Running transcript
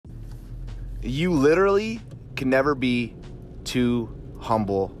You literally can never be too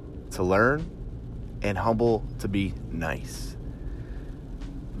humble to learn and humble to be nice.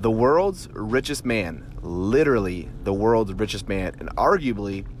 The world's richest man, literally the world's richest man, and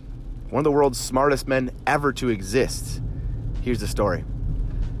arguably one of the world's smartest men ever to exist. Here's the story.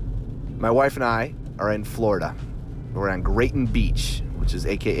 My wife and I are in Florida. We're on Grayton Beach, which is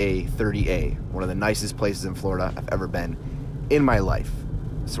AKA 30A, one of the nicest places in Florida I've ever been in my life.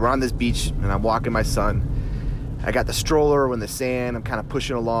 So we're on this beach and I'm walking my son. I got the stroller in the sand. I'm kind of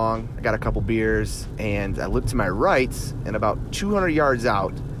pushing along. I got a couple beers and I look to my right and about 200 yards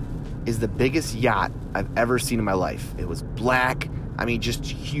out is the biggest yacht I've ever seen in my life. It was black. I mean, just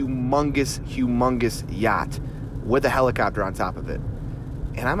humongous yacht with a helicopter on top of it.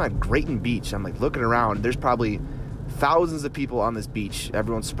 And I'm at Grayton Beach. I'm like looking around. There's probably thousands of people on this beach.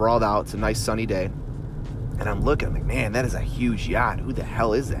 Everyone's sprawled out. It's a nice sunny day. And I'm looking, I'm like, man, that is a huge yacht. Who the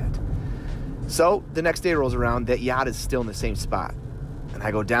hell is that? So the next day rolls around, that yacht is still in the same spot. And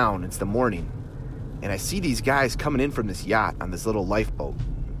I go down, it's the morning, and I see these guys coming in from this yacht on this little lifeboat.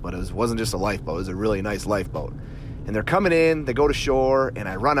 But it wasn't just a lifeboat, it was a really nice lifeboat. And they're coming in, they go to shore, and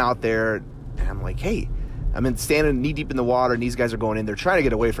I run out there, and I'm like, hey, standing knee deep in the water, and these guys are going in, they're trying to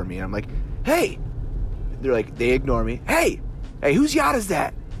get away from me. And I'm like, hey, they're like, they ignore me. Hey, whose yacht is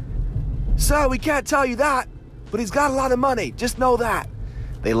that? Sir, we can't tell you that, but he's got a lot of money. Just know that.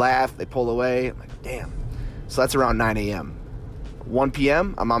 They laugh, they pull away. I'm like, damn. So that's around 9 a.m. 1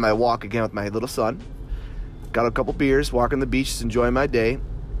 p.m., I'm on my walk again with my little son. Got a couple beers, walking the beach, just enjoying my day.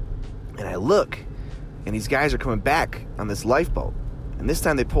 And I look, and these guys are coming back on this lifeboat. And this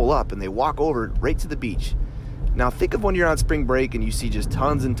time they pull up and they walk over right to the beach. Now think of when you're on spring break and you see just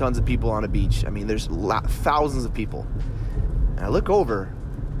tons and tons of people on a beach. I mean, there's thousands of people. And I look over,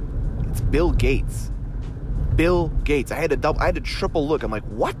 it's Bill Gates. Bill Gates. I had to triple look. I'm like,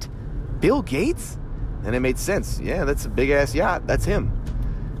 what? Bill Gates? And it made sense. Yeah, that's a big ass yacht. That's him.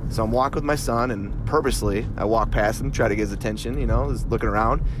 So I'm walking with my son, and purposely I walk past him, try to get his attention, just looking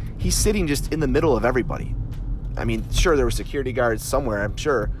around. He's sitting just in the middle of everybody. I mean, sure, there were security guards somewhere, I'm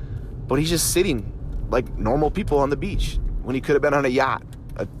sure, but he's just sitting like normal people on the beach when he could have been on a yacht,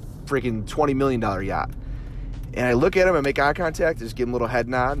 a freaking $20 million yacht. And I look at him and make eye contact, just give him a little head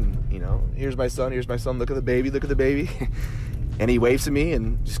nod, and, here's my son, look at the baby. And he waves to me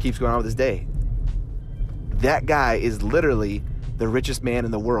and just keeps going on with his day. That guy is literally the richest man in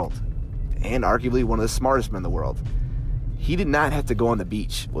the world, and arguably one of the smartest men in the world. He did not have to go on the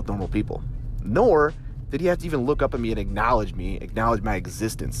beach with normal people, nor did he have to even look up at me and acknowledge my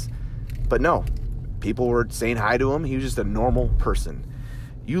existence. But no, people were saying hi to him. He was just a normal person.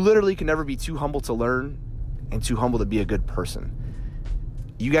 You literally can never be too humble to learn and too humble to be a good person.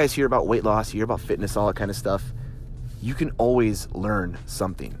 You guys hear about weight loss, you hear about fitness, all that kind of stuff. You can always learn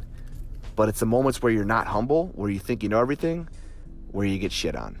something. But it's the moments where you're not humble, where you think you know everything, where you get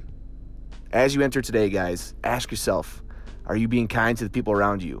shit on. As you enter today, guys, ask yourself, are you being kind to the people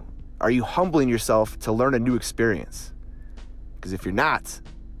around you? Are you humbling yourself to learn a new experience? Because if you're not,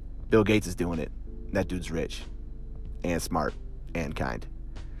 Bill Gates is doing it. That dude's rich and smart and kind.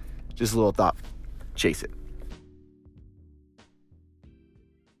 Just a little thought. Chase it.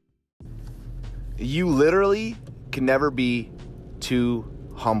 You literally can never be too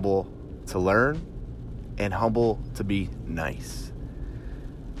humble to learn and humble to be nice.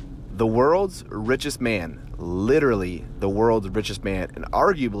 The world's richest man, literally the world's richest man, and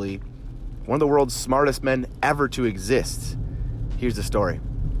arguably one of the world's smartest men ever to exist. Here's the story.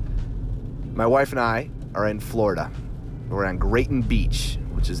 My wife and I are in Florida. We're on Grayton Beach,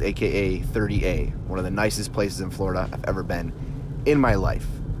 which is AKA 30A, one of the nicest places in Florida I've ever been in my life.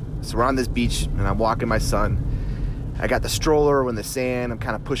 So we're on this beach and I'm walking my son. I got the stroller in the sand. I'm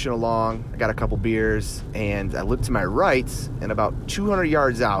kind of pushing along. I got a couple beers and I look to my right and about 200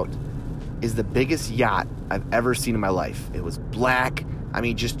 yards out is the biggest yacht I've ever seen in my life. It was black. I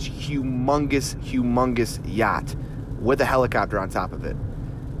mean, just humongous yacht with a helicopter on top of it.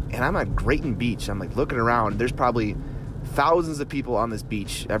 And I'm at Grayton Beach. I'm like looking around. There's probably thousands of people on this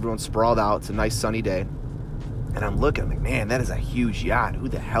beach. Everyone's sprawled out. It's a nice sunny day. And I'm looking, I'm like, man, that is a huge yacht. Who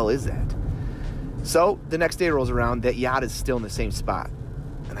the hell is that? So the next day rolls around, that yacht is still in the same spot.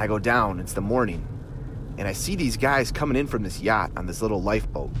 And I go down, it's the morning, and I see these guys coming in from this yacht on this little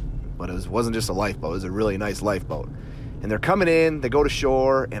lifeboat. But it wasn't just a lifeboat, it was a really nice lifeboat. And they're coming in, they go to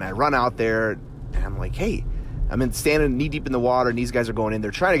shore, and I run out there, and I'm like, hey, standing knee deep in the water, and these guys are going in,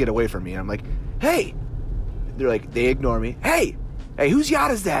 they're trying to get away from me. And I'm like, hey, they're like, they ignore me. Hey, whose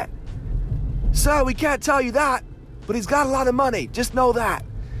yacht is that? Sir, we can't tell you that, but he's got a lot of money. Just know that.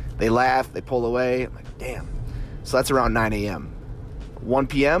 They laugh, they pull away. I'm like, damn. So that's around 9 a.m. 1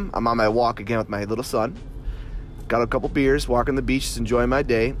 p.m., I'm on my walk again with my little son. Got a couple beers, walking the beach, just enjoying my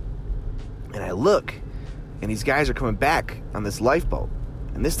day. And I look, and these guys are coming back on this lifeboat.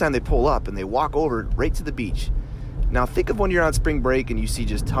 And this time they pull up and they walk over right to the beach. Now think of when you're on spring break and you see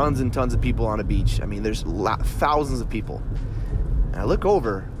just tons and tons of people on a beach. I mean, there's thousands of people. And I look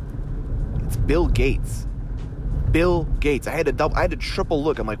over, it's Bill Gates. Bill Gates. I had to triple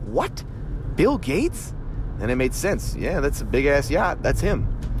look. I'm like, what? Bill Gates? And it made sense. Yeah, that's a big ass yacht. That's him.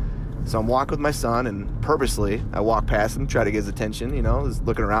 So I'm walking with my son, and purposely I walk past him, try to get his attention, just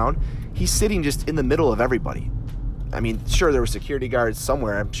looking around. He's sitting just in the middle of everybody. I mean, sure, there were security guards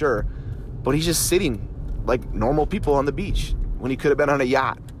somewhere, I'm sure, but he's just sitting like normal people on the beach when he could have been on a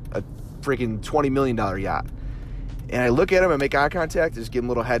yacht, a freaking $20 million yacht. And I look at him and make eye contact, just give him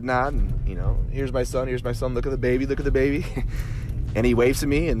a little head nod, and, here's my son, look at the baby. And he waves to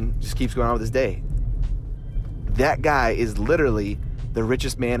me and just keeps going on with his day. That guy is literally the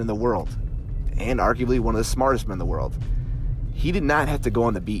richest man in the world, and arguably one of the smartest men in the world. He did not have to go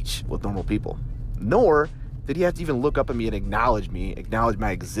on the beach with normal people, nor did he have to even look up at me and acknowledge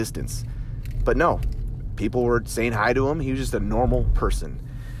my existence. But no, people were saying hi to him. He was just a normal person.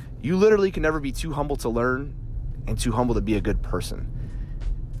 You literally can never be too humble to learn and too humble to be a good person.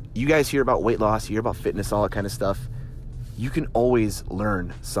 You guys hear about weight loss, you hear about fitness, all that kind of stuff. You can always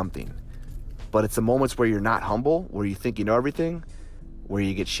learn something. But it's the moments where you're not humble, where you think you know everything, where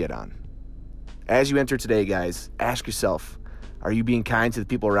you get shit on. As you enter today, guys, ask yourself, are you being kind to the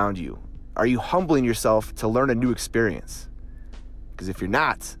people around you? Are you humbling yourself to learn a new experience? Because if you're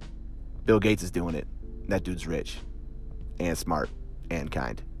not, Bill Gates is doing it. That dude's rich and smart and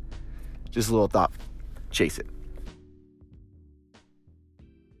kind. Just a little thought. Chase it.